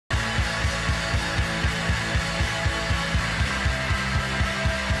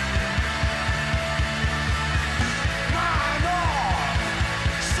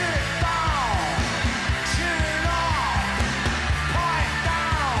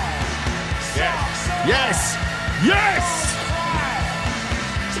Yes! Yes!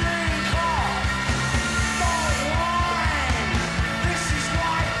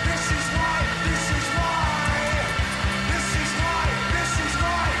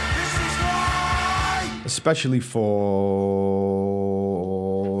 Especially for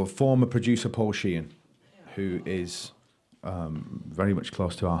former producer Paul Sheehan, who is very much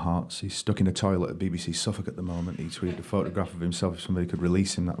close to our hearts. He's stuck in a toilet at BBC Suffolk at the moment. He tweeted a photograph of himself. If somebody could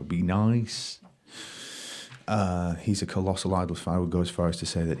release him, that would be nice. He's a colossal Idols fan. I would go as far as to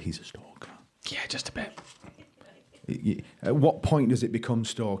say that he's a stalker. Yeah, just a bit. At what point does it become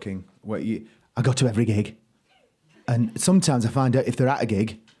stalking? Where I go to every gig, and sometimes I find out if they're at a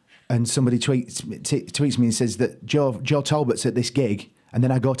gig, and somebody tweets me and says that Joe Talbot's at this gig, and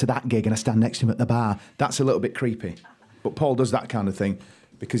then I go to that gig and I stand next to him at the bar. That's a little bit creepy. But Paul does that kind of thing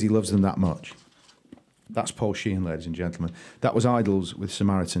because he loves them that much. That's Paul Sheehan, ladies and gentlemen. That was Idols with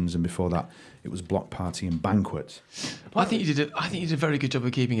Samaritans, and before that, it was Block Party and Banquets. I think you did a very good job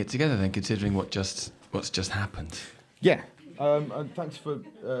of keeping it together, then, considering what's just happened. Yeah, and thanks for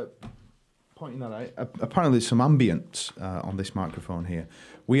pointing that out. Apparently, there's some ambience on this microphone here.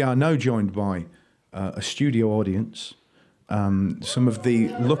 We are now joined by a studio audience. Some of the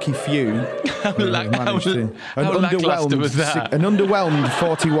lucky few how lackluster was that? An underwhelmed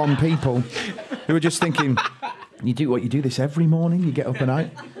 41 people who are just thinking, you do this every morning, you get up and out.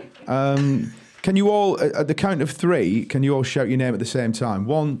 Can you all, at the count of 3, can you all shout your name at the same time?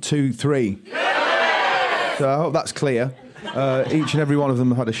 1, 2, 3. So I hope that's clear. Each and every one of them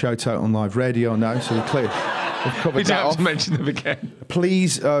have had a shout out on live radio now, so we're clear. We've covered we don't that have off. to mention them again.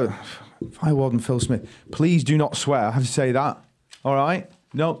 Please, Fire Warden Phil Smith, please do not swear. I have to say that. All right?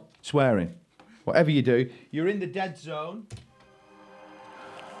 No swearing. Whatever you do, you're in the dead zone.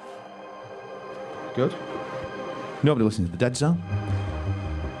 Good. Nobody listens to the dead zone.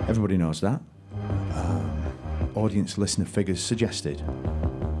 Everybody knows that. Audience listener figures suggested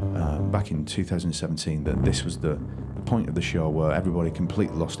back in 2017 that this was the point of the show where everybody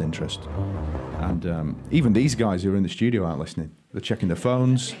completely lost interest. And even these guys who are in the studio aren't listening. They're checking their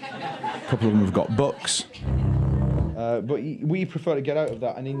phones. A couple of them have got books. But we prefer to get out of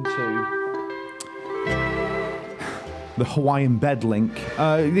that and into the Hawaiian bed link.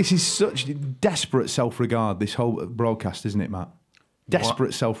 This is such desperate self-regard, this whole broadcast, isn't it, Matt?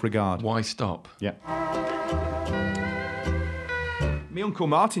 Desperate self-regard. Why stop? Yeah. My Uncle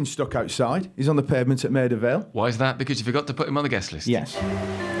Martin's stuck outside. He's on the pavement at Maida Vale. Why is that? Because you forgot to put him on the guest list? Yes.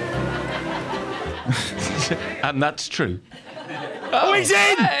 And that's true. Oh, he's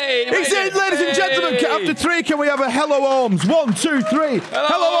in! Hey, He's in, ladies and gentlemen. After 3, can we have a hello, Holmes? 1, 2, 3.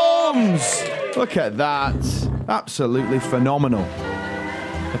 Hello, Holmes! Look at that. Absolutely phenomenal.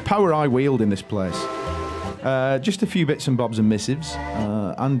 The power I wield in this place. Just a few bits and bobs and missives.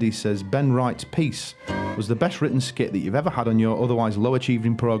 Andy says, Ben Wright's piece was the best written skit that you've ever had on your otherwise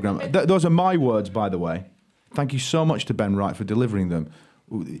low-achieving programme. Those are my words, by the way. Thank you so much to Ben Wright for delivering them.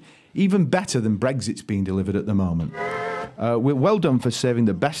 Even better than Brexit's being delivered at the moment. Well done for saving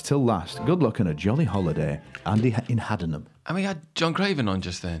the best till last. Good luck and a jolly holiday. Andy in Haddenham. And we had John Craven on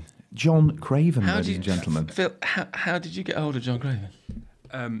just then. John Craven, ladies and gentlemen. Phil, how did you get hold of John Craven?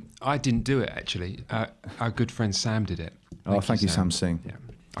 I didn't do it, actually. Our good friend Sam did it. Thank you, Sam Singh. Yeah.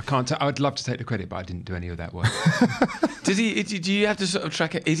 I can't. I'd love to take the credit, but I didn't do any of that work. Do you have to sort of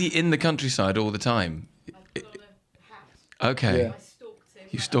track it? Is he in the countryside all the time? Okay. Yeah.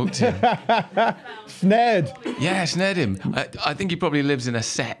 You stalked him. Snared. Yeah, snared him. I think he probably lives in a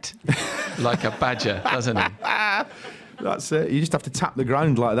set, like a badger, doesn't he? That's it. You just have to tap the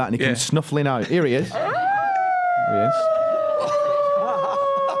ground like that and he comes snuffling out. Here he is. Here he is.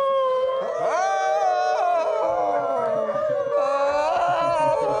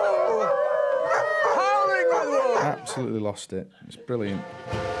 Absolutely lost it. It's brilliant.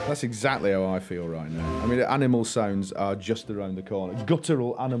 That's exactly how I feel right now. I mean, animal sounds are just around the corner.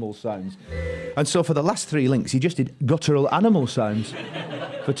 Guttural animal sounds. And so for the last 3 links, he just did guttural animal sounds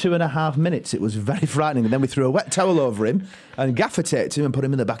for 2.5 minutes. It was very frightening. And then we threw a wet towel over him and gaffer taped him and put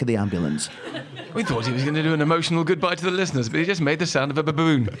him in the back of the ambulance. We thought he was going to do an emotional goodbye to the listeners, but he just made the sound of a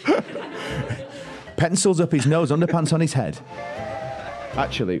baboon. Pencils up his nose, underpants on his head.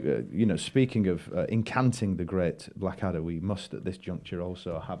 Actually, speaking of incanting the great Blackadder, we must at this juncture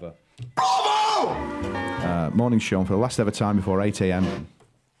also have a morning show for the last ever time before 8 a.m.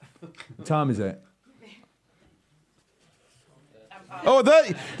 What time is it? Oh,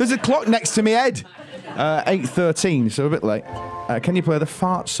 there's a clock next to me head. 8:13, so a bit late. Can you play the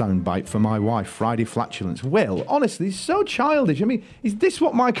fart sound bite for my wife, Friday Flatulence? Will, honestly, it's so childish. I mean, is this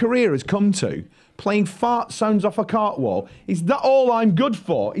what my career has come to? Playing fart sounds off a cart wall? Is that all I'm good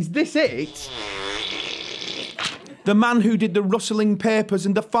for? Is this it? The man who did the rustling papers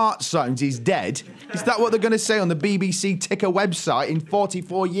and the fart sounds is dead. Is that what they're going to say on the BBC Ticker website in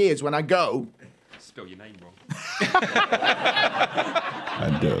 44 years when I go? Spell your name wrong.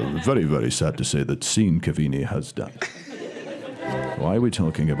 And very, very sad to say that Shaun Keaveny has died. Why are we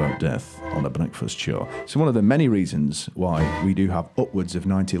talking about death on a breakfast show? It's one of the many reasons why we do have upwards of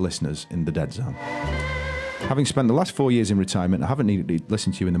 90 listeners in the Dead Zone. Having spent the last 4 years in retirement, I haven't needed to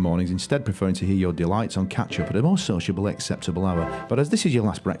listen to you in the mornings, instead preferring to hear your delights on catch-up at a more sociable, acceptable hour. But as this is your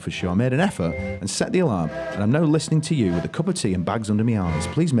last breakfast show, I made an effort and set the alarm, and I'm now listening to you with a cup of tea and bags under my eyes.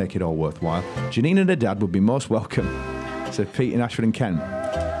 Please make it all worthwhile. Janine and her dad would be most welcome, said Pete in Ashford and Kent.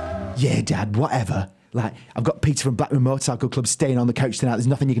 Yeah, Dad, whatever. Like, I've got Peter from Blackburn Motorcycle Club staying on the coach tonight. There's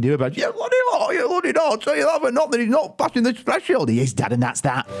nothing you can do about it. Yeah, bloody hell, you bloody hell. I'll tell you that, but not that he's not passing the threshold. He is, Dad, and that's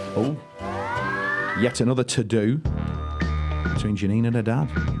that. Oh. Yet another to-do between Janine and her dad.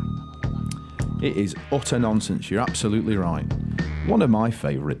 It is utter nonsense. You're absolutely right. One of my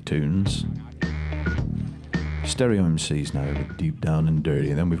favourite tunes. Stereo MCs now with Deep Down and Dirty.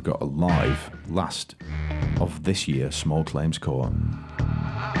 And then we've got a live last of this year, Small Claims Court.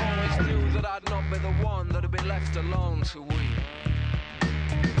 I always knew that I'd not be the one that'd be left alone to weep.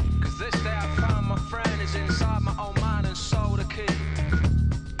 'Cause this day I found my friend is inside my own mind and soul to keep.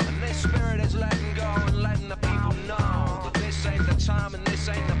 This spirit is letting go and letting the people know that this ain't the time and this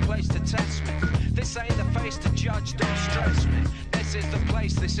ain't the place to test me. This ain't the face to judge, don't stress me. This is the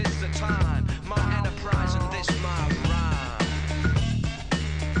place, this is the time. My enterprise and this my rhyme.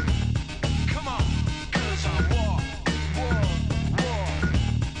 Come on, 'cause I walk,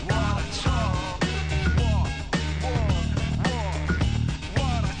 what I talk. Walk,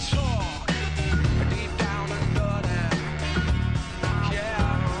 what I talk. Deep down and dirty. Yeah.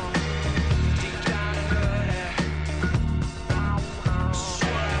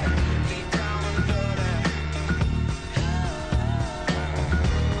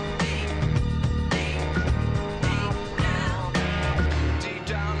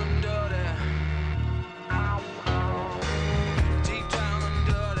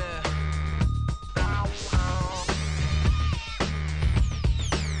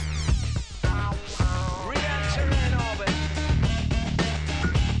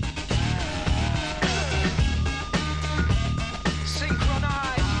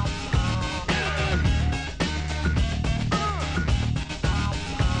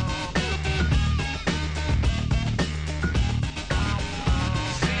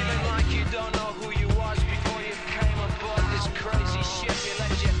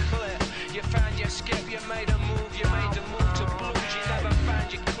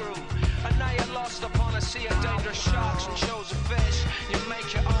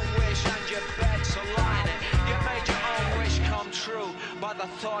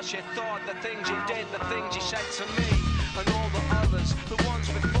 You thought, the things you did, the things you said to me, and all the others, the ones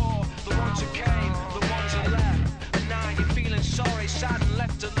before, the ones who came, the ones who left, and now you're feeling sorry, sad and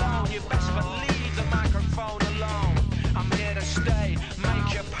left alone. You best believe the microphone alone. I'm here to stay,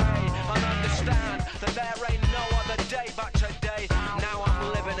 make you pay, and understand that there ain't no other day but today. Now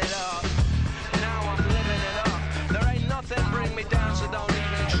I'm living it up, now I'm living it up. There ain't nothing bring me down, so don't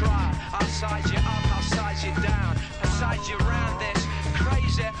even try. I'll size you up, I'll size you down, I'll size you round this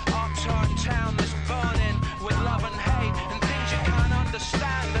crazy upturn town that's burning with love and hate and things you can't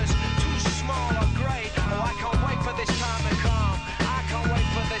understand. There's too small or great. Oh, I can't wait for this time to come. I can't wait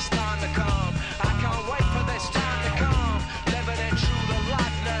for this time to come. I can't wait for this time to come. Living it true to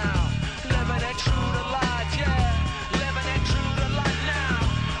life now. Living it true to life, yeah. Living it true to life now.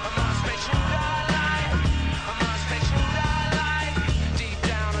 I must be true to life. I must be true to life. Deep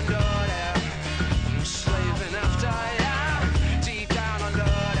down and dirty, I'm slaving after you.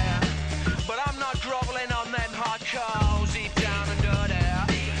 Groveling on them hard coals, deep down and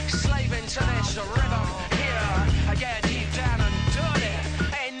dirty. Slaving to this rhythm here. I get deep down and dirty.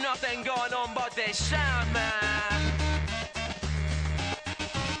 Ain't nothing going on but this sound, man.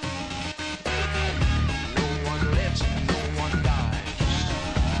 No one lives, no one dies.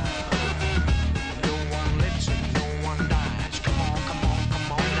 No one lives, no one dies. Come on, come on,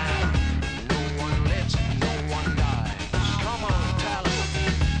 come on now. No one lives, no one dies. Come on, tell us.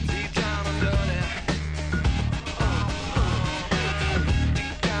 Deep down and dirty.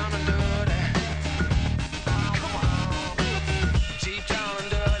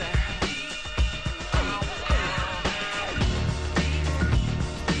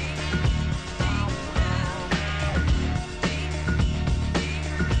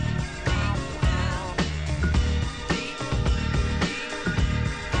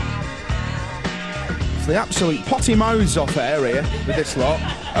 The absolute potty mouths off air here with this lot.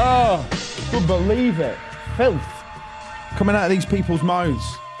 Oh, couldn't believe it. Filth. coming out of these people's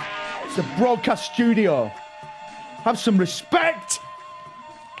mouths. It's a broadcast studio. Have some respect.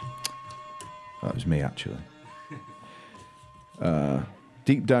 That was me, actually.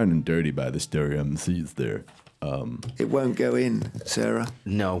 Deep down and dirty by the stereo MCs there. It won't go in, Sarah.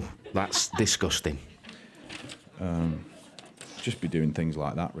 No, that's disgusting. Just be doing things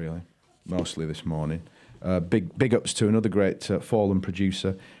like that, really. Mostly this morning. Big ups to another great fallen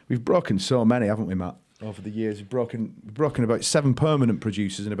producer. We've broken so many, haven't we, Matt? Over the years, we've broken about 7 permanent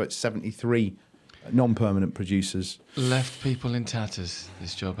producers and about 73 non-permanent producers. Left people in tatters,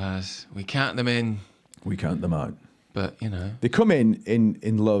 this job has. We count them in. We count them out. But, you know. They come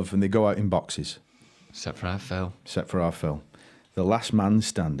in love and they go out in boxes. Except for our Phil. Except for our Phil. The last man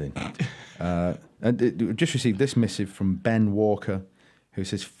standing. And just received this missive from Ben Walker, who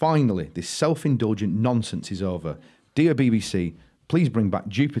says, finally, this self-indulgent nonsense is over. Dear BBC, please bring back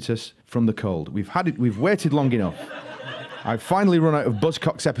Jupiter's from the cold. We've waited long enough. I've finally run out of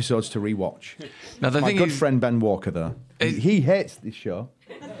Buzzcocks episodes to rewatch. Now, the my thing good is, friend Ben Walker, though. He hates this show.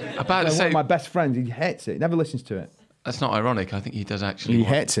 About to One say, of my best friends, he hates it. He never listens to it. that's not ironic. I think he does actually. He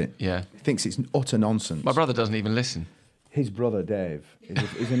hates it. Yeah. He thinks it's utter nonsense. My brother doesn't even listen. His brother Dave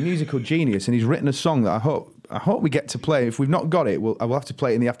is a musical genius, and he's written a song that I hope we get to play. If we've not got it, I will have to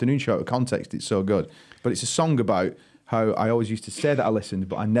play it in the afternoon show out of context. It's so good. But it's a song about how I always used to say that I listened,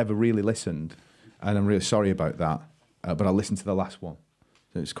 but I never really listened, and I'm really sorry about that. But I listened to the last one,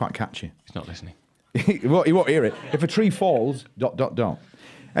 so it's quite catchy. He's not listening. He won't hear it. If a tree falls, ...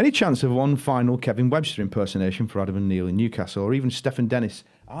 Any chance of one final Kevin Webster impersonation for Adam and Neil in Newcastle, or even Stephen Dennis?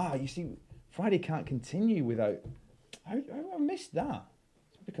 You see, Friday can't continue without... I missed that.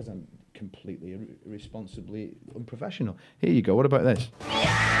 It's because I'm completely irresponsibly unprofessional. Here you go. What about this?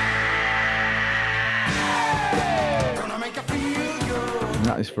 And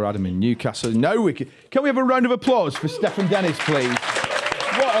that is for Adam in Newcastle. Now can we have a round of applause for Stephen Dennis, please?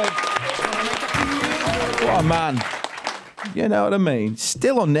 What a man. You know what I mean?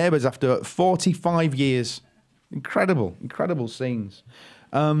 Still on Neighbours after 45 years. Incredible scenes.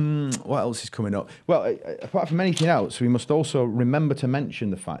 What else is coming up? Well, apart from anything else, we must also remember to mention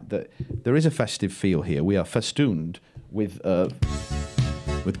the fact that there is a festive feel here. We are festooned with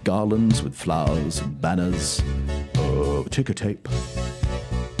garlands, with flowers and banners, ticker tape,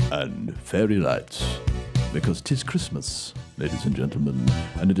 and fairy lights, because 'tis Christmas, ladies and gentlemen,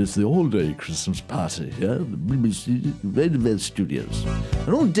 and it is the all-day Christmas party here at the BBC Radio Studios.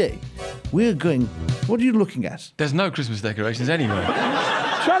 And all day, we're going... What are you looking at? There's no Christmas decorations anywhere.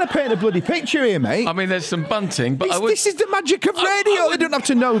 Trying to paint a bloody picture here, mate. I mean, there's some bunting, but this is the magic of radio. They don't have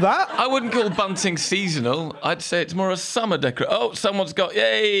to know that. I wouldn't call bunting seasonal. I'd say it's more a summer decoration. Oh, someo's got...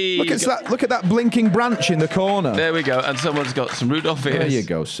 Yay! Look at that blinking branch in the corner. There we go. And someone's got some Rudolph ears. There you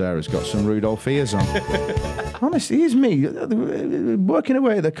go. Sarah's got some Rudolph ears on. Honestly, here's me working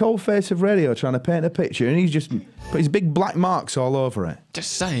away at the cold face of radio trying to paint a picture, and he's just put his big black marks all over it.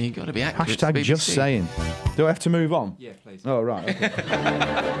 Just saying, you've got to be accurate. Hashtag just saying. Do I have to move on? Yeah, please. Oh, right. Okay.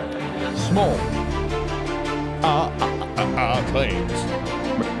 Small. Claims.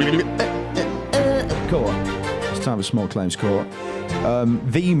 Court. It's time for Small Claims Court.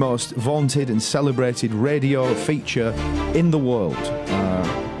 The most vaunted and celebrated radio feature in the world.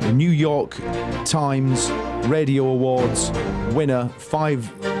 The New York Times Radio Awards winner, five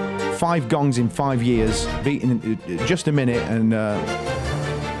gongs in 5 years, beaten just a minute, and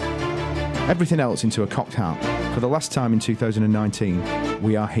everything else into a cocked hat. For the last time in 2019,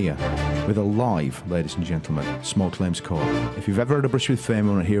 we are here with a live, ladies and gentlemen, Small Claims Court. If you've ever had a brush with fame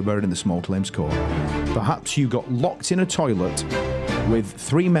and want to hear about it in the Small Claims Court, perhaps you got locked in a toilet with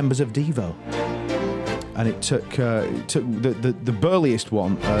 3 members of Devo. And it took the burliest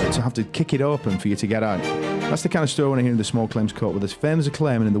one to have to kick it open for you to get out. That's the kind of story I want to hear in the Small Claims Court with as famous a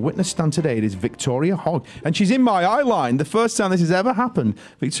claim. And in the witness stand today, it is Victoria Hogg. And she's in my eye line, the first time this has ever happened.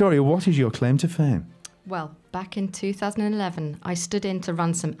 Victoria, what is your claim to fame? Well, back in 2011, I stood in to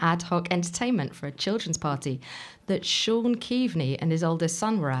run some ad hoc entertainment for a children's party that Shaun Keaveny and his oldest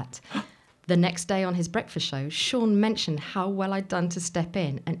son were at. The next day on his breakfast show, Shaun mentioned how well I'd done to step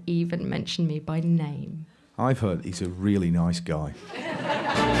in and even mentioned me by name. I've heard he's a really nice guy.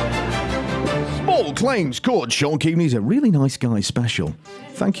 Small Claims Court, Shaun Keaveny's a really nice guy special.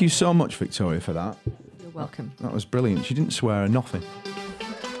 Thank you so much, Victoria, for that. You're welcome. That was brilliant. She didn't swear nothing.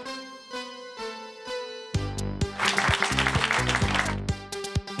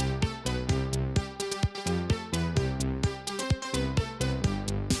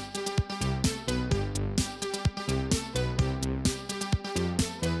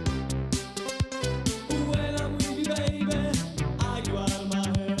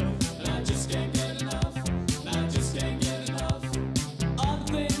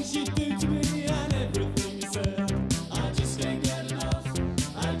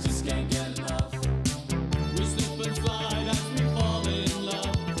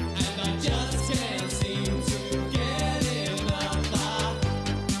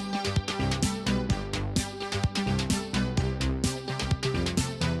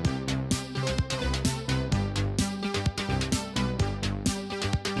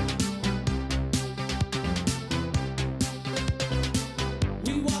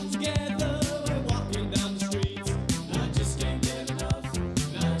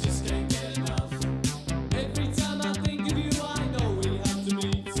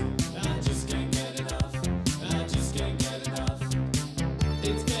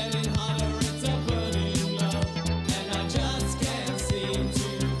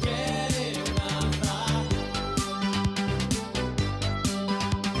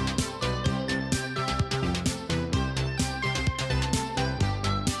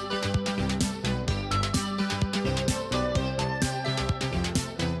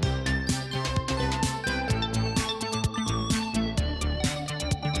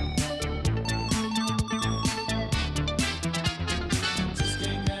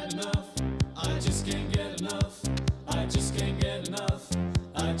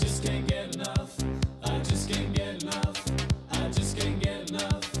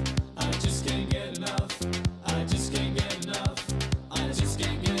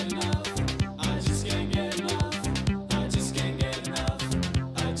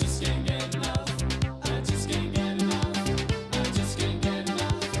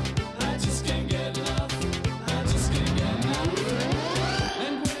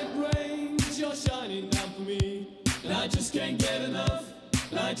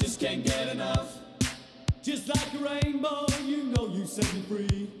 like a rainbow, you know you set me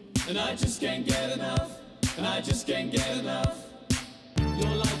free. And I just can't get enough, and I just can't get enough.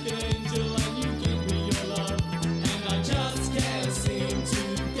 You're like an angel and you give me your love, and I just can't seem to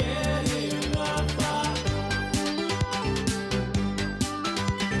get enough.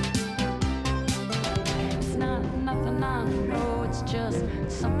 It's not nothing I know, it's just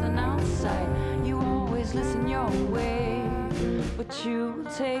something outside. You always listen your way, but you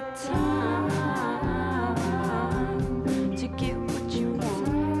take time to get what you want,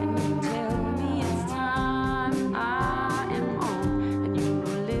 and you tell me it's time I am on, and you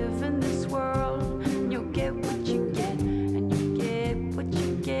live in this world, and you'll get what you get, and you get what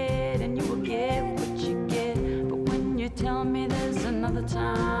you get, and you will get what you get. But when you tell me there's another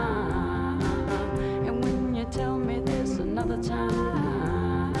time, and when you tell me there's another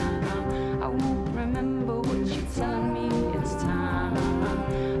time, I won't remember what you're telling me it's time.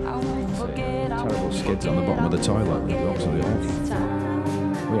 I won't forget. Terrible skids on the bottom of the toilet. We're absolutely awful.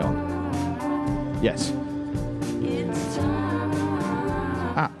 We are. Yes.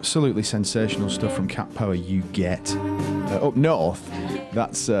 Absolutely sensational stuff from Cat Power. You get up north.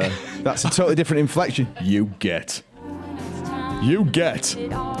 That's a totally different inflection. You get. You get.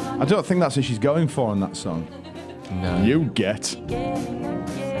 I don't think that's what she's going for in that song. No. You get.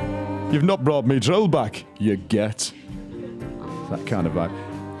 You've not brought me drill back. You get. That kind of vibe.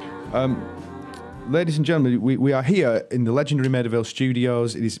 Ladies and gentlemen, we are here in the legendary Maida Vale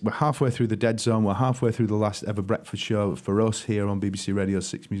studios. We're halfway through the dead zone. We're halfway through the last ever breakfast show for us here on BBC Radio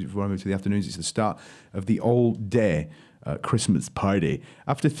 6 Music before I move to the afternoons. It's the start of the all-day Christmas party.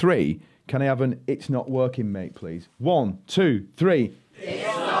 After 3, can I have an "It's Not Working, Mate," please? 1, 2, 3. It's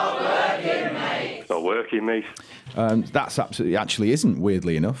not working, mate. It's not working, mate. That's absolutely, actually isn't,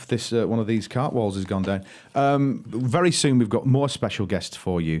 weirdly enough. This one of these cartwalls has gone down. Very soon we've got more special guests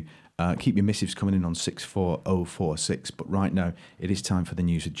for you. Keep your missives coming in on 64046. But right now, it is time for the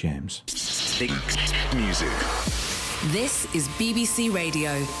news with James. 6 Music. This is BBC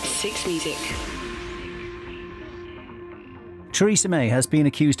Radio 6 Music. Theresa May has been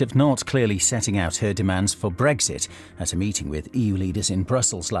accused of not clearly setting out her demands for Brexit at a meeting with EU leaders in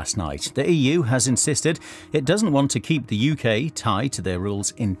Brussels last night. The EU has insisted it doesn't want to keep the UK tied to their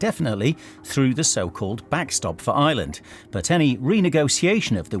rules indefinitely through the so-called backstop for Ireland. But any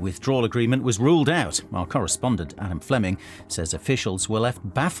renegotiation of the withdrawal agreement was ruled out. Our correspondent Adam Fleming says officials were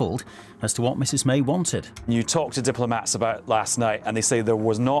left baffled as to what Mrs May wanted. You talked to diplomats about last night and they say there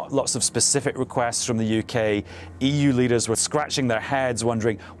was not lots of specific requests from the UK. EU leaders were scratching their heads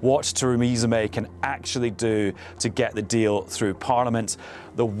wondering what Theresa May can actually do to get the deal through Parliament.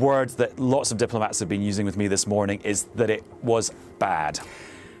 The word that lots of diplomats have been using with me this morning is that it was bad.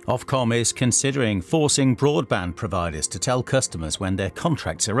 Ofcom is considering forcing broadband providers to tell customers when their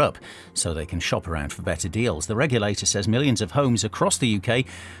contracts are up so they can shop around for better deals. The regulator says millions of homes across the UK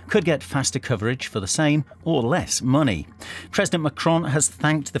could get faster coverage for the same or less money. President Macron has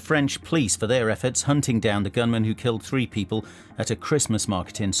thanked the French police for their efforts hunting down the gunman who killed 3 people at a Christmas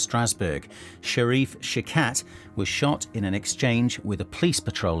market in Strasbourg. Sharif Shikat was shot in an exchange with a police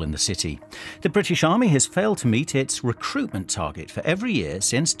patrol in the city. The British Army has failed to meet its recruitment target for every year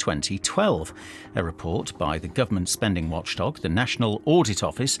since 2012. A report by the government spending watchdog, the National Audit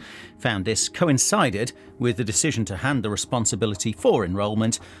Office, found this coincided with the decision to hand the responsibility for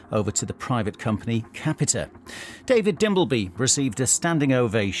enrolment over to the private company Capita. David Dimbleby received a standing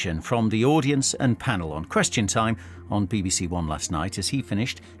ovation from the audience and panel on Question Time on BBC One last night as he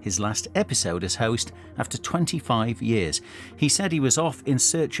finished his last episode as host after 25 years. He said he was off in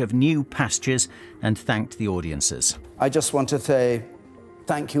search of new pastures and thanked the audiences. I just want to say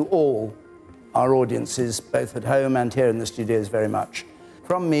thank you all, our audiences, both at home and here in the studios, very much.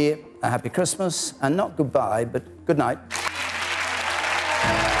 From me, a happy Christmas, and not goodbye, but good night.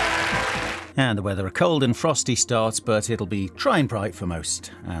 And the weather, a cold and frosty start, but it'll be dry and bright for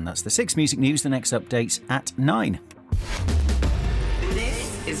most. And that's the 6 Music News. The next update's at 9.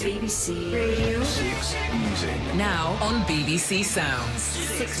 This is BBC Radio 6 Music. Now on BBC Sounds.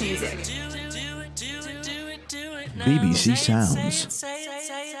 6 Music. BBC Sounds. Say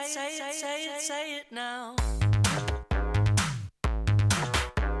it now.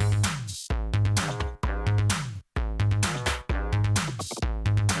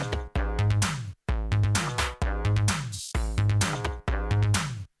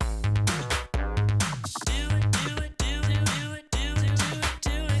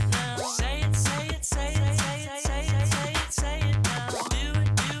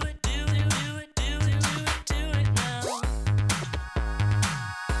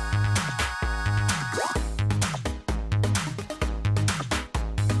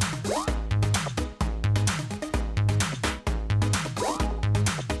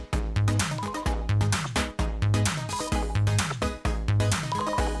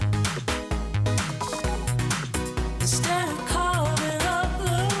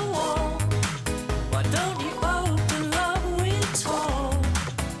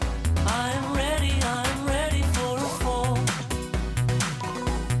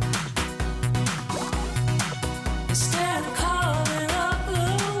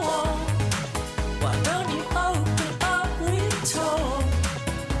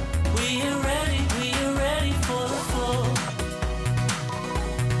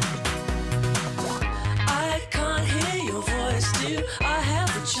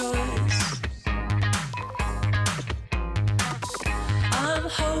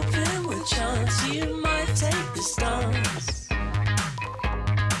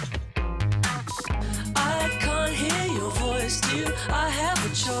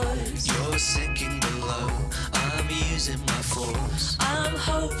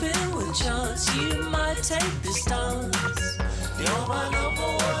 hoping with chance you might take the stance. You're my number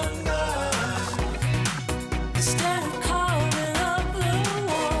one girl. Instead of calling up the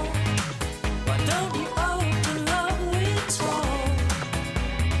wall, why don't you open up with talk?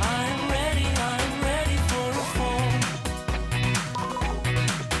 I'm ready for a fall.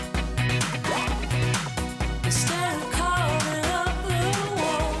 Instead of calling up the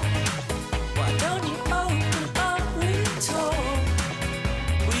wall, why don't you open up with talk?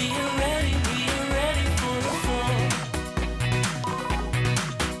 We are ready for a fall.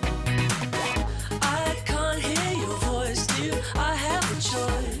 I can't hear your voice, do I have a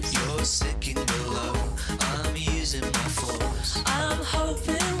choice? You're sinking below, I'm using my force. I'm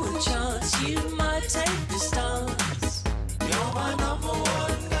hoping with chance you might take the stance. You're my number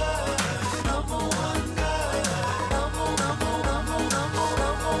one girl, number one girl, number one girl,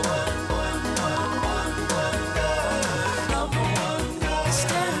 number one girl.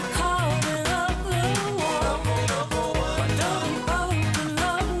 Instead of calling up the wall, why don't you open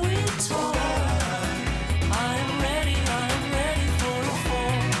up with talk? I'm ready for a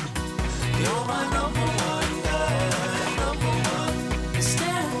fall. You're my number one girl, number one.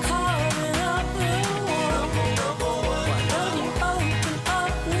 Instead of calling up the wall, why don't you open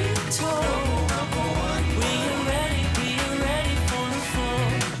up with talk? We are ready for a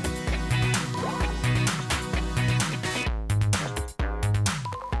fall.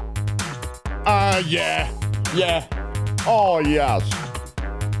 Yeah. Yeah. Oh, yes.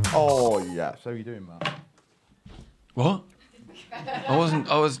 Oh, yes. How are you doing, Matt? What? I wasn't.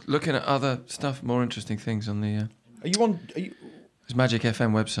 I was looking at other stuff, more interesting things on the. Are you on... Are you... It's Magic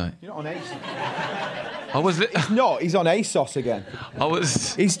FM website. You're not on ASOS. I was. He's not. He's on ASOS again. I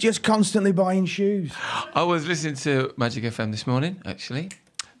was. He's just constantly buying shoes. I was listening to Magic FM this morning, actually.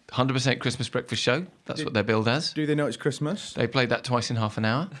 100% Christmas breakfast show. That's what they're billed as. Do they know it's Christmas? They played that twice in half an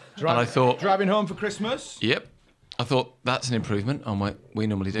hour. And I thought... Driving home for Christmas? Yep. I thought that's an improvement on what we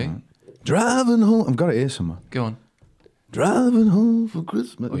normally do. Driving home... I've got it here somewhere. Go on. Driving home for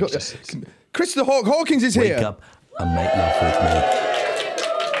Christmas. Chris the Hawk Hawkins is here. Wake up and make love with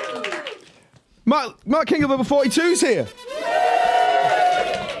me. Mark King of Level 42's here.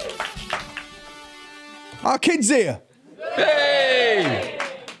 Our kid's here. Hey!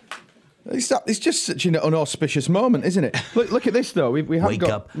 It's just such an unauspicious moment, isn't it? Look at this, though. We haven't Wake got...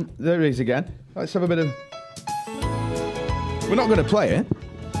 up. There he is again. Let's have a bit of... We're not going to play it.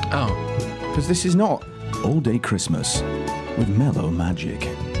 Oh. Because this is not All Day Christmas with Mellow Magic.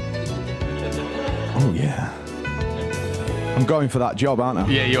 Oh, yeah. I'm going for that job, aren't I?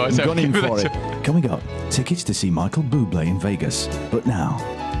 Yeah, you are. I'm gunning for it. Coming up, tickets to see Michael Bublé in Vegas. But now,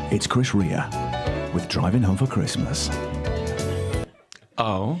 it's Chris Rea with Driving Home for Christmas.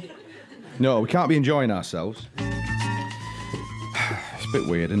 Oh. No, we can't be enjoying ourselves. It's a bit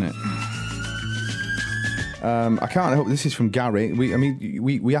weird, isn't it? I can't help. This is from Gary. We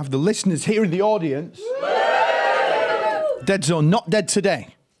have the listeners here in the audience. Dead Zone, not dead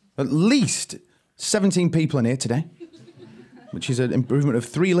today. At least 17 people in here today, which is an improvement of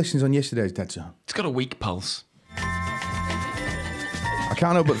 3 listeners on yesterday's Dead Zone. It's got a weak pulse. I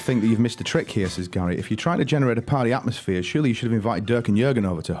can't help but think that you've missed a trick here, says Gary. If you're trying to generate a party atmosphere, surely you should have invited Dirk and Jurgen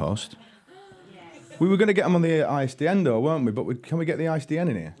over to host. We were going to get them on the ISDN, though, weren't we? But can we get the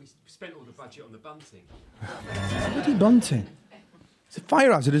ISDN in here? We spent all the budget on the bunting. Bloody bunting. It's a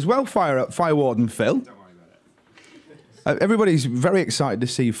fire hazard as well, Fire Warden Phil. Don't worry about it. Everybody's very excited to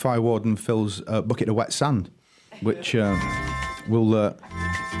see Fire Warden Phil's bucket of wet sand, which is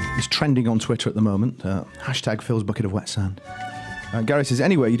trending on Twitter at the moment. Hashtag Phil's bucket of wet sand. Gary says,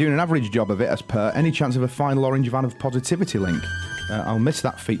 anyway, you're doing an average job of it as per. Any chance of a final orange van of positivity link? I'll miss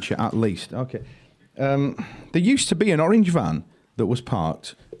that feature at least. Okay. There used to be an orange van that was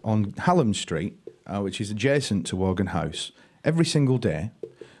parked on Hallam Street, which is adjacent to Wogan House, every single day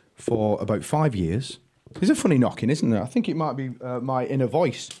for about 5 years. There's a funny knocking, isn't there? I think it might be my inner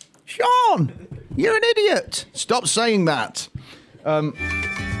voice. Shaun, you're an idiot. Stop saying that. And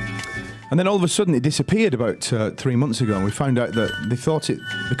then all of a sudden it disappeared about 3 months ago, and we found out that they thought it,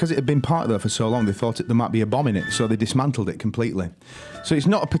 because it had been parked there for so long, they thought there might be a bomb in it, so they dismantled it completely. So it's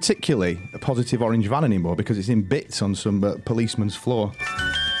not a positive orange van anymore because it's in bits on some policeman's floor.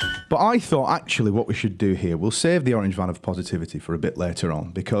 But I thought actually what we should do here, we'll save the orange van of positivity for a bit later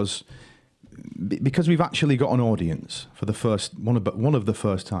on because we've actually got an audience for the first one of the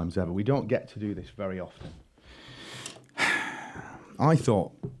first times ever. We don't get to do this very often. I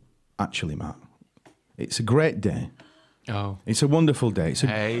thought, actually, Matt, it's a great day. Oh. It's a wonderful day.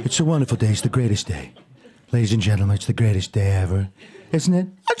 It's a wonderful day. It's the greatest day. Ladies and gentlemen, it's the greatest day ever. Isn't it?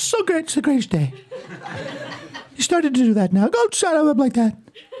 It's so great. It's the greatest day. You started to do that now. Go shut up like that.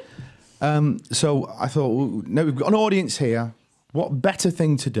 So I thought, well, no, we've got an audience here. What better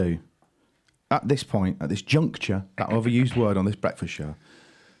thing to do at this point, at this juncture, that overused word on this breakfast show,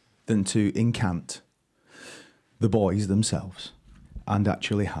 than to incant the boys themselves and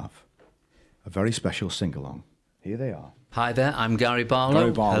actually have a very special sing-along. Here they are. Hi there, I'm Gary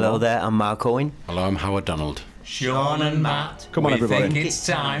Barlow. Hello there, I'm Mark Owen. Hello, I'm Howard Donald. Shaun and Matt. Come on, everybody. We think it's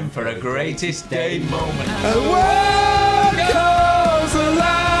time for a greatest day moment. And the world comes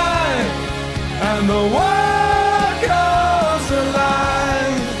alive, and the world comes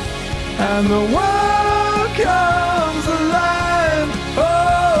alive, and the world comes alive.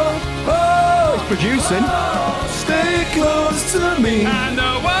 Oh, oh, it's producing. Stay close to me. And the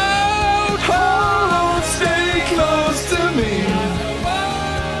world, oh, stay close to me.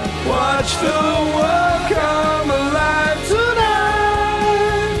 Watch the world come alive tonight.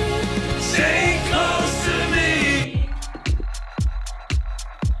 Stay close to me.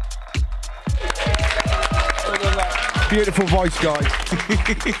 Beautiful voice, guys.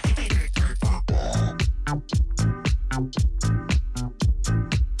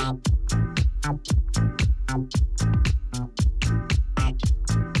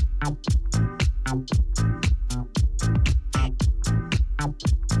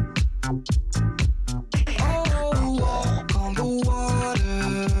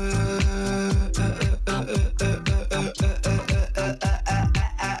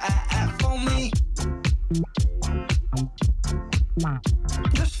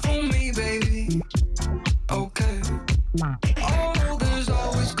 Just for me, baby. Okay. Oh, there's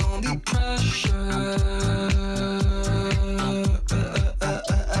always gonna be pressure.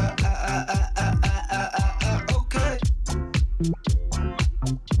 Okay.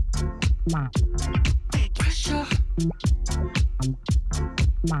 Pressure.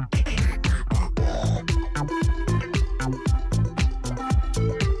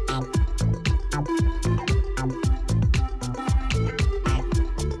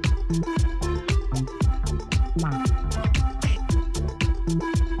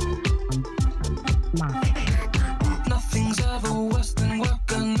 Nothing's ever worse than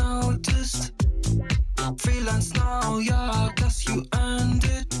work unnoticed. Freelance now, yeah, I guess you earned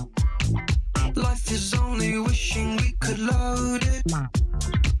it. Life is only wishing we could load it.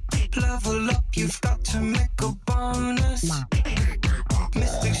 Level up, you've got to make a bonus.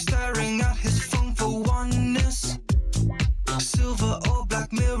 Mystic staring at his phone for oneness. Silver or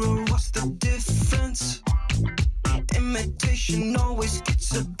black mirror, what's the difference? Imitation always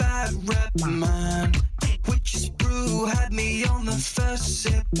gets a bad rep, man. Witch's brew had me on the first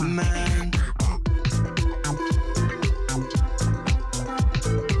sip, man.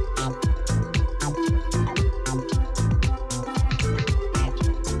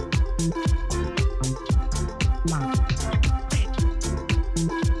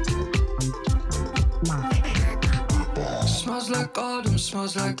 Smells like autumn,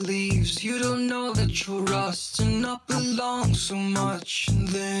 smells like leaves. You don't know that you're rust and not belong so much, and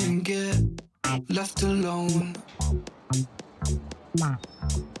then get left alone.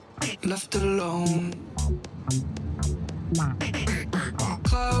 Left alone.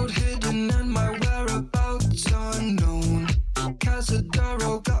 Cloud hidden and my whereabouts unknown.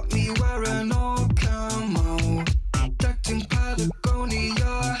 Casadero got me wearing all camo. Decked in Patagonia,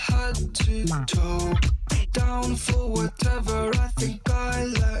 I had to tow. Down for whatever, I think I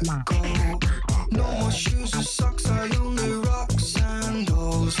let go. No more shoes or socks, I only rock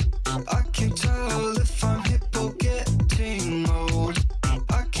sandals. I can tell if I'm hip or getting old.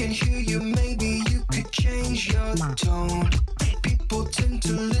 I can hear you, maybe you could change your tone. People tend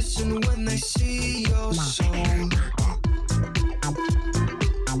to listen when they see your soul.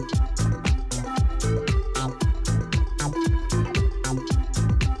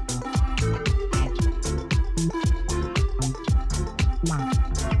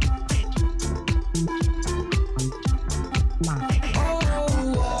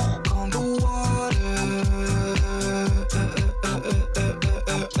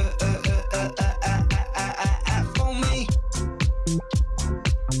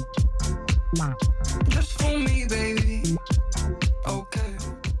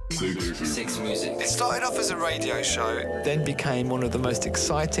 It started off as a radio show, then became one of the most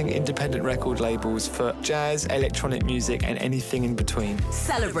exciting independent record labels for jazz, electronic music and anything in between.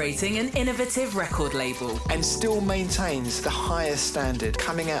 Celebrating an innovative record label. And still maintains the highest standard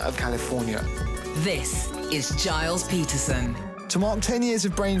coming out of California. This is Giles Peterson. To mark 10 years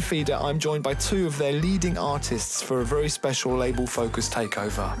of Brainfeeder, I'm joined by two of their leading artists for a very special label-focused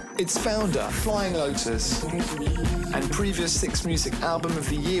takeover. Its founder, Flying Lotus, and previous Six Music Album of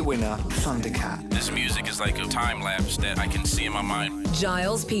the Year winner, Thundercat. This music is like a time lapse that I can see in my mind.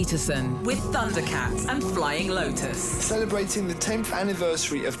 Giles Peterson with Thundercat and Flying Lotus. Celebrating the 10th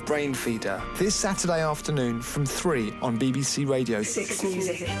anniversary of Brainfeeder, this Saturday afternoon from 3 on BBC Radio 6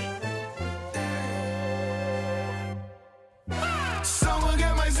 Music. Someone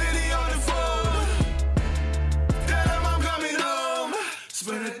get my city on the phone. Tell them I'm coming home.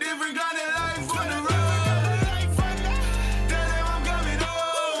 Spend a different kind of life on the road. Tell them I'm coming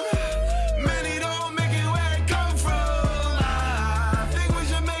home. Many don't make it where I come from. I think we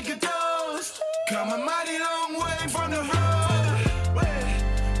should make a toast. Come a mighty long way from the road.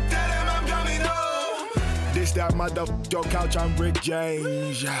 Tell them I'm coming home. This that motherfucker couch on Rick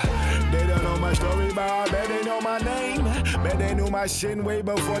James. They don't know my story, but I bet they know my name. Bet they knew my sin way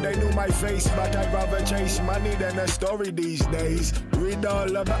before they knew my face. But I'd rather chase money than a story these days. Read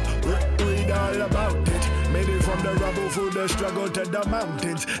all about it. Made it from the rubble through the struggle to the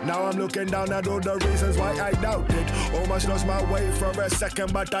mountains. Now I'm looking down at all the reasons why I doubt it. Almost lost my way for a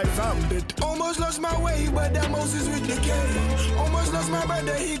second, but I found it. Almost lost my way, but that Moses with the game. Almost lost my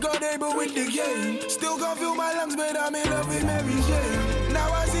brother, he got able with the game. Still can't feel my lungs, but I'm in love with Mary Jane.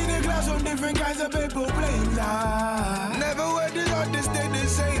 Now I see the clouds on different kinds of paper planes. Never worked as hard to stay the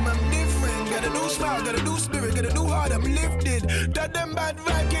same. I'm different. Got a new smile, got a new spirit, got a new heart. I'm lifted. That them bad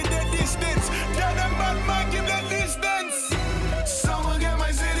vibe in the distance. That them bad mind in the distance. Someone get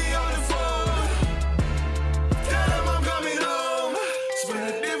my city on the phone. Tell them I'm coming home. Spend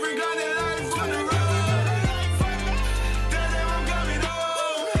a different kind of life on the road. Tell them I'm coming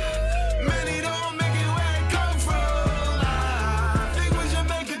home. Many don't make it where I come from. I think we should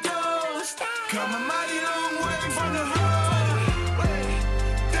make a toast. Come a mighty long way from the road.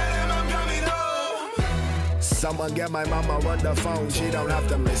 Tell them I'm coming home. Someone get my mama on the phone, she don't have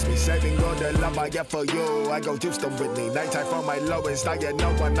to miss me. Saving all the love I get for you, I go Houston with me. Nighttime for my lowest, I get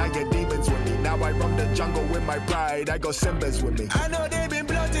no one, I get demons with me. Now I roam the jungle with my pride, I go Simbas with me. I know they've been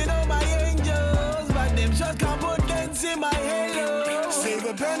plotting on my angels, but them shots can't put dents in my halo. Save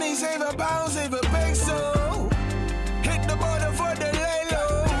a penny, save a pound, save a peso. Hit the border for the lay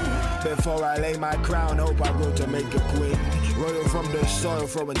low. Before I lay my crown, hope I grow to make a queen. Royal from the soil,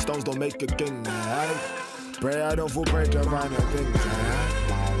 throwing stones don't make a king. Pray I don't fall prey to minor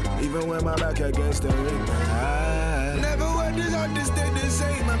things. Even when my back against the ring. Never worked as hard to stay the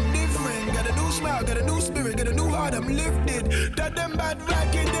same. I'm different. Got a new smile, got a new spirit, got a new heart. I'm lifted. That them bad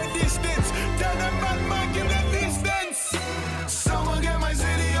vibe in the distance. That them bad mind in the distance. Someone get my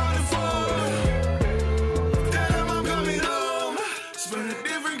city on the phone. Tell them I'm coming home. Spend a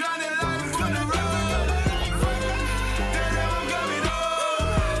different kind of life on the road.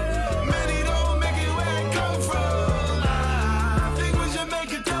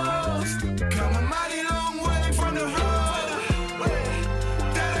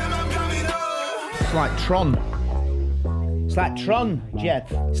 It's like Tron. It's like Tron,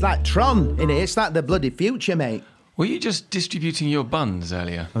 Jeff. It's like Tron in here. It's like the bloody future, mate. Were you just distributing your buns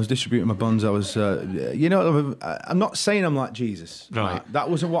earlier? I was distributing my buns. I was, I'm not saying I'm like Jesus. Right. That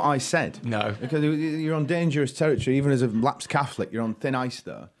wasn't what I said. No. Because you're on dangerous territory. Even as a lapsed Catholic, you're on thin ice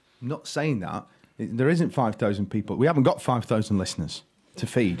there. I'm not saying that. There isn't 5,000 people. We haven't got 5,000 listeners to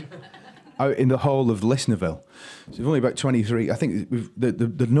feed out in the whole of Listenerville. So we've only about 23. I think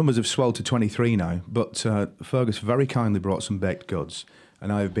the numbers have swelled to 23 now. But Fergus very kindly brought some baked goods,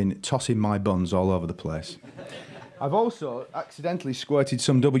 and I have been tossing my buns all over the place. I've also accidentally squirted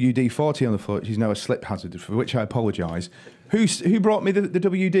some WD-40 on the floor, which is now a slip hazard, for which I apologise. Who brought me the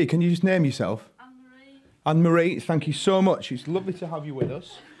WD? Can you just name yourself? Anne-Marie. Anne-Marie, thank you so much. It's lovely to have you with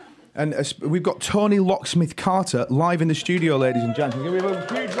us. And we've got Tony Locksmith Carter live in the studio, ladies and gentlemen. Can we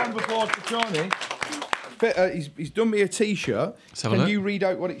have a huge round of applause for Tony? He's done me a T-shirt. Can you read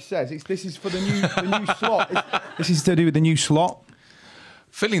out what it says? This is for the new slot. This is to do with the new slot.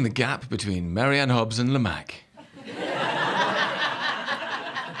 Filling the gap between Marianne Hobbs and Lamac.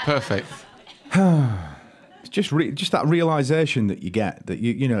 Perfect. It's just that realisation that you get that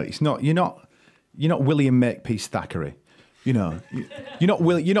you're not William Makepeace Thackeray. You know, you're not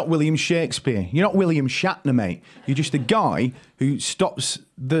William Shakespeare. You're not William Shatner, mate. You're just a guy who stops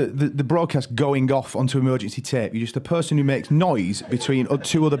the broadcast going off onto emergency tape. You're just a person who makes noise between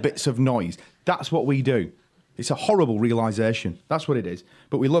two other bits of noise. That's what we do. It's a horrible realisation. That's what it is.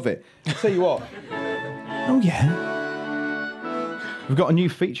 But we love it. I'll tell you what. Oh, yeah. We've got a new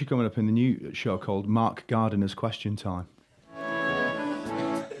feature coming up in the new show called Mark Gardiner's Question Time. Yeah,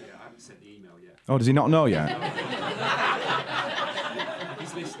 I haven't sent the email yet. Oh, does he not know yet?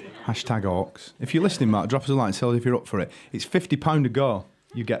 Hashtag Orcs. If you're listening, Mark, drop us a line. Tell us if you're up for it. It's £50 a go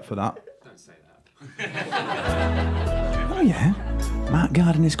you get for that. Don't say that. Oh, yeah. Mark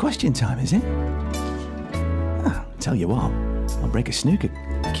Gardner's question time, is it? Ah, tell you what, I'll break a snooker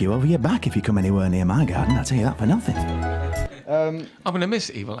cue over your back if you come anywhere near my garden. I'll tell you that for nothing. I'm going to miss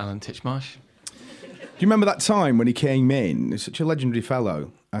evil Alan Titchmarsh. Do you remember that time when he came in? He's such a legendary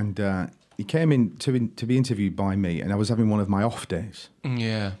fellow. And he came in to be interviewed by me, and I was having one of my off days.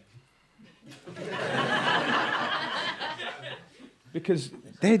 Yeah. Because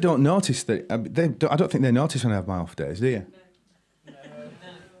they don't notice that. I don't think they notice when I have my off days, do you?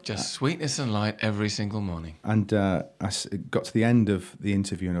 Just sweetness and light every single morning. And got to the end of the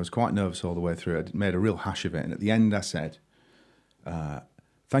interview, and I was quite nervous all the way through. I made a real hash of it, and at the end I said,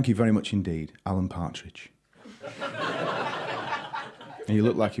 "Thank you very much indeed, Alan Partridge." And he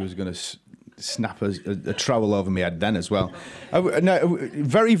looked like he was going to snap a trowel over my head then as well. No,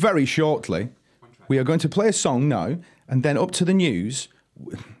 very, very shortly, we are going to play a song now, and then up to the news.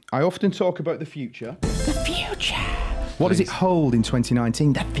 I often talk about the future. The future. What does it hold in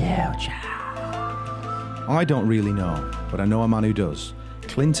 2019? The future. I don't really know, but I know a man who does.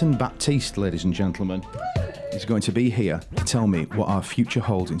 Clinton Baptiste, ladies and gentlemen, is going to be here to tell me what our future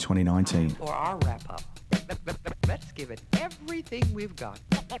holds in 2019. For our wrap-up, let's give it everything we've got.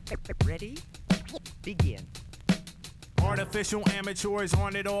 Ready? Begin. Artificial amateurs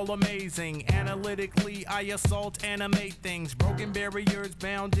aren't it all amazing? Analytically, I assault, animate things. Broken barriers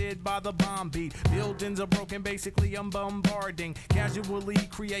bounded by the bomb beat. Buildings are broken, basically I'm bombarding. Casually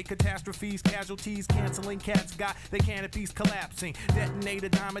create catastrophes, casualties canceling. Cats got their canopies collapsing. Detonate a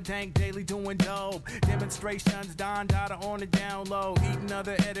diamond tank daily doing dope. Demonstrations, Don Dada on the down low. Eating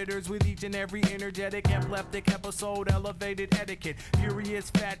other editors with each and every energetic, epileptic episode. Elevated etiquette. Furious,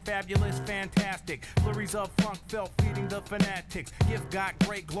 fat, fabulous, fantastic. Flurries of funk felt feeding the fanatics. Gift got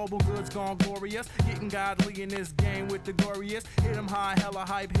great, global goods gone glorious. Getting godly in this game with the glorious. Hit 'em high, hella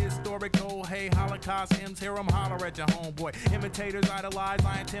hype, historical. Hey, Holocaust hymns, hear 'em holler at your homeboy. Imitators idolize,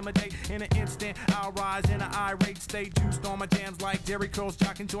 I intimidate. In an instant, I'll rise in an irate state. Juiced on my jams like Jerry Curls,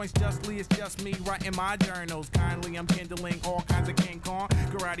 jocking joints justly. It's just me writing my journals. Kindly, I'm kindling all kinds of King Kong.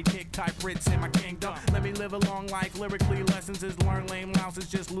 Karate kick type Brits in my kingdom. Let me live a long life, lyrically. Lessons is learn, lame louses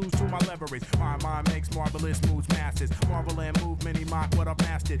just lose to my leverage. My mind makes marvelous moves, masses. Marvel and movement, he mock what I've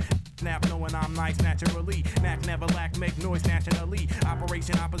mastered. Snap knowing I'm nice naturally. Knack never lack, make noise nationally.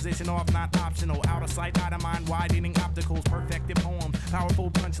 Operation opposition off, not optional. Out of sight, out of mind, widening opticals. Perfected poems, powerful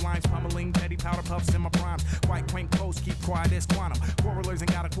punchlines, pummeling petty powder puffs in my primes. Quite quaint quotes, keep quiet as quantum. Quarrelers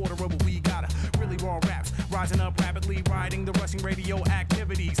ain't got a quarter of what we gotta. Really raw raps, rising up rapidly, riding the rushing radio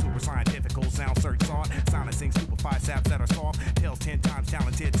activity. Super scientifical, sound search sought. Silencing stupefied saps that are soft. Tales 10 times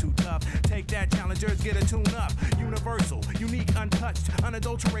talented, too tough. Take that, challengers, get a tune up. Universal, unique, untouched,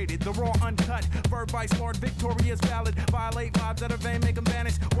 unadulterated, the raw, uncut. Verb vice lord, victorious, valid. Violate vibes that are vain, make them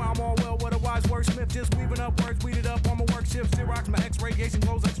vanish. While I'm all well, what a wise wordsmith. Just weaving up words, weeded up on my work shift. Xerox, my X-radiation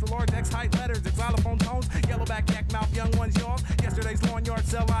glows, extra large, X-height letters, xylophone tones. Yellowback, yak mouth, young ones yours. Yesterday's lawn yard,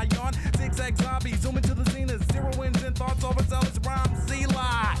 sell I yawn. Zigzag zombie, zoom into the zenith. Zero wins and thoughts, overzealous rhymes,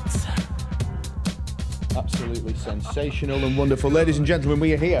 Z-lots. Absolutely sensational and wonderful. Ladies and gentlemen,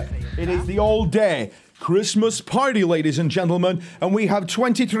 we are here. It is the all-day Christmas party, ladies and gentlemen, and we have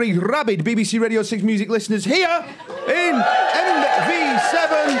 23 rabid BBC Radio 6 music listeners here in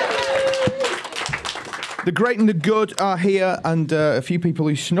MV7. The great and the good are here, and a few people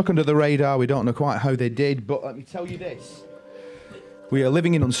who snuck under the radar. We don't know quite how they did, but let me tell you this. We are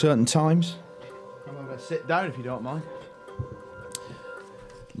living in uncertain times. I'm going to sit down if you don't mind.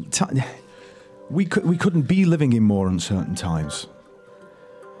 We couldn't be living in more uncertain times.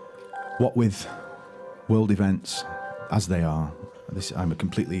 What with world events as they are. I'm a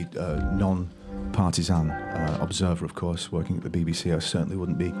completely non-partisan observer, of course, working at the BBC. I certainly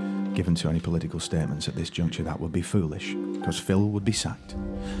wouldn't be given to any political statements at this juncture. That would be foolish, because Phil would be sacked.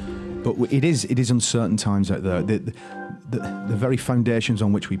 But it is uncertain times out there. The very foundations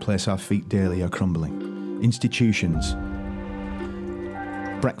on which we place our feet daily are crumbling. Institutions,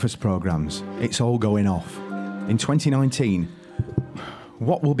 breakfast programmes, it's all going off. In 2019,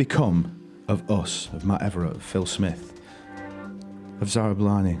 what will become of us, of Matt Everett, of Phil Smith, of Zara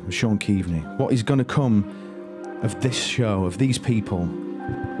Blarney, of Shaun Keaveny? What is going to come of this show, of these people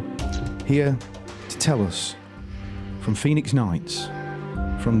here to tell us from Phoenix Nights,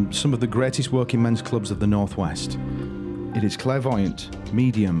 from some of the greatest working men's clubs of the Northwest? It is clairvoyant,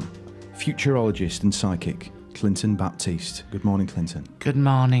 medium, futurologist and psychic, Clinton Baptiste. Good morning, Clinton. Good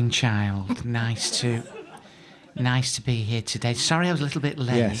morning, child. Nice to be here today. Sorry I was a little bit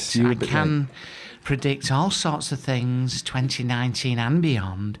late. Yes, you were a bit late. predict all sorts of things, 2019 and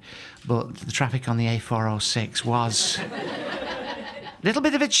beyond, but the traffic on the A406 was a little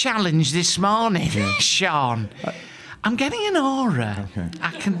bit of a challenge this morning, Shaun. I'm getting an aura. Okay.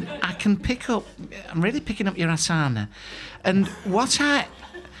 I can pick up. I'm really picking up your asana, and what I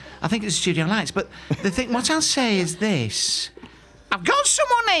think it's studio lights. But what I'll say is this: I've got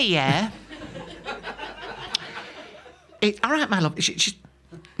someone here. All right, my love.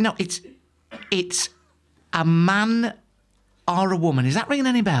 No, it's a man or a woman. Is that ringing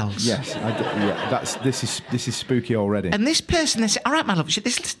any bells? Yes, this is spooky already. And this person, all right, my love,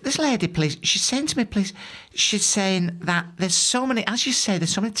 this lady, please, she's saying to me, please, she's saying that there's so many, as you say,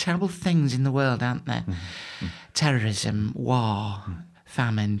 there's so many terrible things in the world, aren't there? Mm-hmm. Terrorism, war,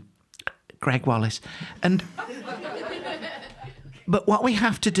 famine, Greg Wallace. But what we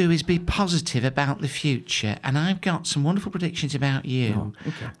have to do is be positive about the future, and I've got some wonderful predictions about you. Oh,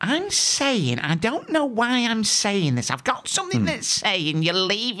 okay. I'm saying, I don't know why I'm saying this. I've got something that's saying you're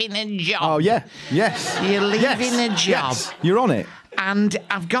leaving a job. Oh, yeah. Yes. You're leaving a job. Yes. You're on it. And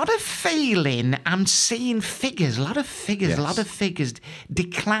I've got a feeling I'm seeing figures, a lot of figures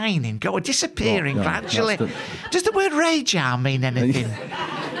declining, disappearing gradually. Does the word rage hour mean anything?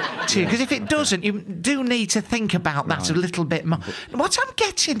 Because if it doesn't, you do need to think about that a little bit more. What I'm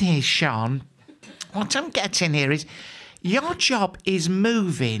getting here, Shaun, is your job is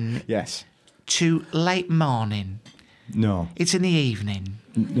moving to late morning. No. It's in the evening.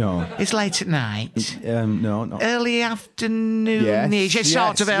 No. It's late at night. No, not. Early afternoon. Yes.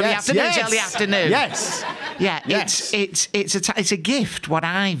 Sort of early afternoon. It's early afternoon. Yes. Yeah. Yes. It's a gift. What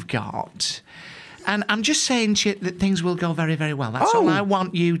I've got. And I'm just saying to you that things will go very, very well. That's all I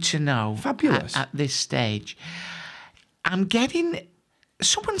want you to know. Fabulous. At this stage. I'm getting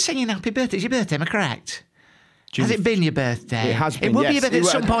someone singing happy birthday. It's your birthday, am I correct? Has it been your birthday? It has been, It will be your birthday at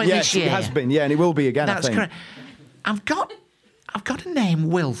some point this year. Yes, it has been, and it will be again, That's I think. correct. I've got a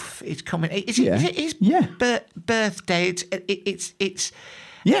name, Wilf. It's coming. Is it his birthday? It's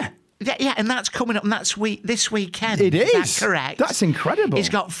yeah. Yeah, and that's coming up, and that's this weekend. It is. Is that correct? That's incredible. He's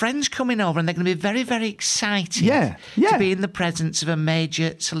got friends coming over, and they're going to be very, very excited to be in the presence of a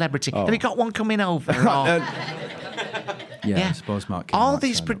major celebrity. Have you got one coming over? Or... I suppose Mark. All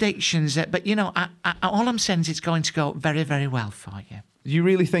these predictions, but you know, all I'm saying is it's going to go very, very well for you. You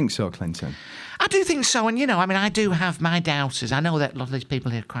really think so, Clinton? I do think so, and you know, I mean, I do have my doubters. I know that a lot of these people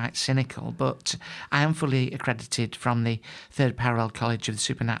here are quite cynical, but I am fully accredited from the Third Parallel College of the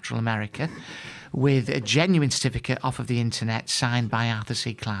Supernatural America with a genuine certificate off of the internet signed by Arthur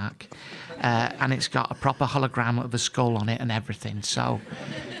C. Clarke, and it's got a proper hologram of a skull on it and everything. So,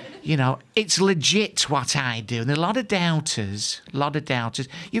 you know, it's legit what I do. And there are a lot of doubters.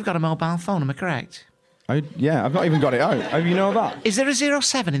 You've got a mobile phone, am I correct? I've not even got it out. How do you know that? Is there a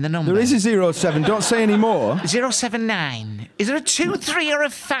 07 in the number? There is a 07. Don't say any more. 079. Is there a 2, 3 or a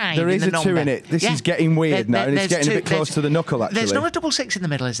 5 There is in the a 2 number? in it. This is getting weird now, and it's getting a bit close to the knuckle, actually. There's not a 66 in the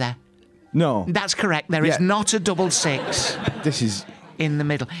middle, is there? No. That's correct. There is not a 66 This is... in the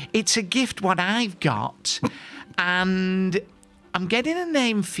middle. It's a gift what I've got, and I'm getting a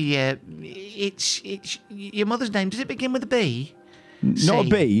name for you. It's your mother's name. Does it begin with a B? Not a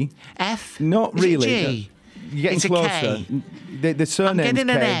B. F? Not Is really. It G? You're getting It's closer. A K. The surname's I'm getting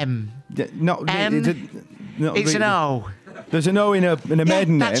an K. M. Not M. It's an O. There's an O in a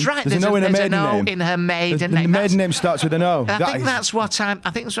maiden name. That's right. There's an O in a maiden name. in her maiden name. The maiden name starts with an O. I think that's what I'm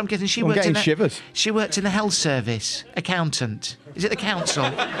getting. I'm getting shivers. She worked in the health service, accountant. Is it the council?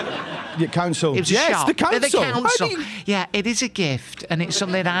 The council. It was a yes, shop. the council. The council. Yeah, it is a gift, and it's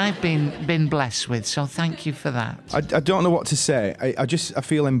something I've been blessed with. So thank you for that. I don't know what to say. I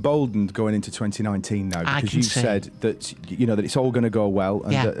feel emboldened going into 2019 now because you said that that it's all going to go well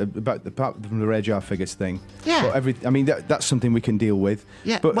and that, apart from the radar figures thing. Yeah. But that's something we can deal with.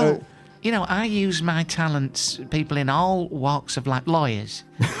 Yeah. But, well, I use my talents. People in all walks of life, lawyers,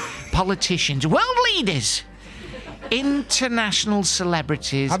 politicians, world leaders. International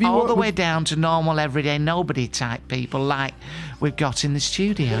celebrities, all the way down to normal, everyday, nobody type people like we've got in the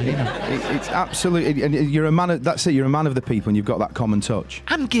studio. It's absolutely, and you're a man. That's it. You're a man of the people, and you've got that common touch.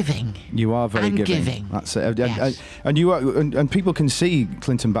 I'm giving. You are very giving. That's it. Yes. And you are, and people can see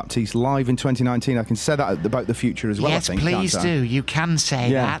Clinton Baptiste live in 2019. I can say that about the future as well. Yes, I think, please do. You can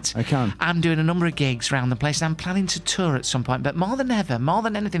say that. I can. I'm doing a number of gigs around the place, and I'm planning to tour at some point. But more than ever, more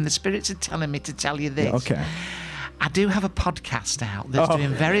than anything, the spirits are telling me to tell you this. Yeah, okay. I do have a podcast out that's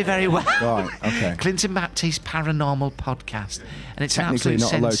doing very, very well. Right, okay. Clinton Baptiste Paranormal Podcast. And it's an Technically absolute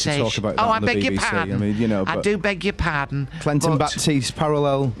not allowed sensation. to talk about that I on the beg your BBC. pardon. I mean, I do beg your pardon. Clinton Baptiste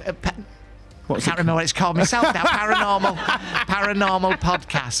Parallel. Can't remember what it's called myself now. Paranormal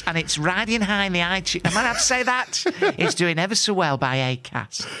podcast, and it's riding high in the iTunes. I might have to say that it's doing ever so well by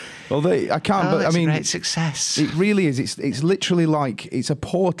Acast. Well, I can't. Oh, but I it's a mean, great success. It really is. It's literally like it's a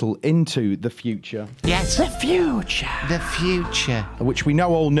portal into the future. Yes, the future. The future, which we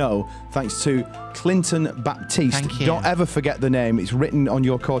all know thanks to Clinton Baptiste. Thank you. Don't ever forget the name. It's written on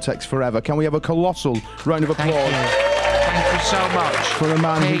your cortex forever. Can we have a colossal round of applause? Thank you so much for the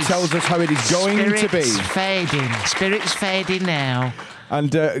man who tells us how it is going to be. Spirits fading now.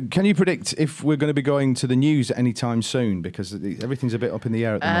 And can you predict if we're going to be going to the news anytime soon? Because everything's a bit up in the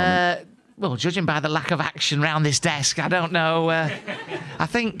air at the moment. Well, judging by the lack of action round this desk, I don't know. I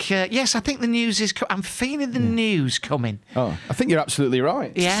think, yes, I think the news is... I'm feeling the news coming. Oh, I think you're absolutely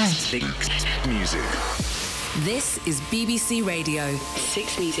right. Yeah. Music. This is BBC Radio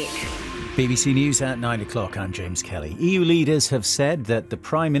 6 Music. BBC News at 9 o'clock. I'm James Kelly. EU leaders have said that the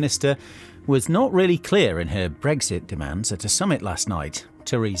Prime Minister was not really clear in her Brexit demands at a summit last night.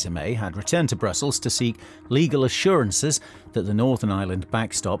 Theresa May had returned to Brussels to seek legal assurances that the Northern Ireland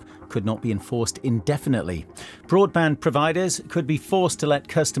backstop could not be enforced indefinitely. Broadband providers could be forced to let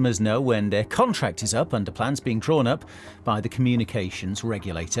customers know when their contract is up under plans being drawn up by the communications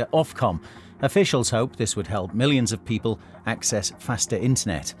regulator Ofcom. Officials hope this would help millions of people access faster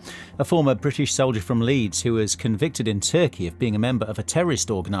internet. A former British soldier from Leeds who was convicted in Turkey of being a member of a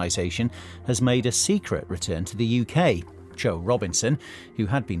terrorist organisation has made a secret return to the UK. Joe Robinson, who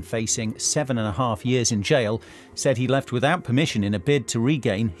had been facing 7.5 years in jail, said he left without permission in a bid to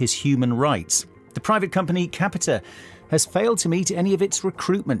regain his human rights. The private company Capita has failed to meet any of its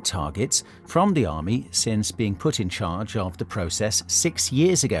recruitment targets from the Army since being put in charge of the process 6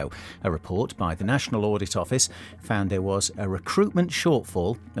 years ago. A report by the National Audit Office found there was a recruitment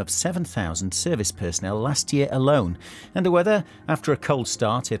shortfall of 7,000 service personnel last year alone. And the weather, after a cold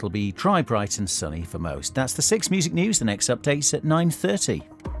start, it'll be dry, bright and sunny for most. That's the 6 Music News. The next update's at 9:30.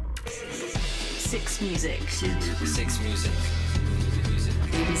 6 Music. 6 Music.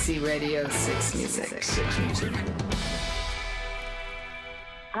 BBC Radio 6 Music. 6 Music.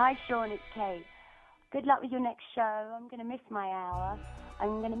 Hi, Shaun, it's Kate. Good luck with your next show. I'm going to miss my hour.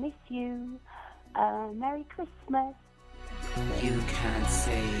 I'm going to miss you. Merry Christmas. You can't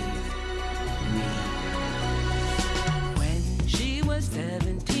save me.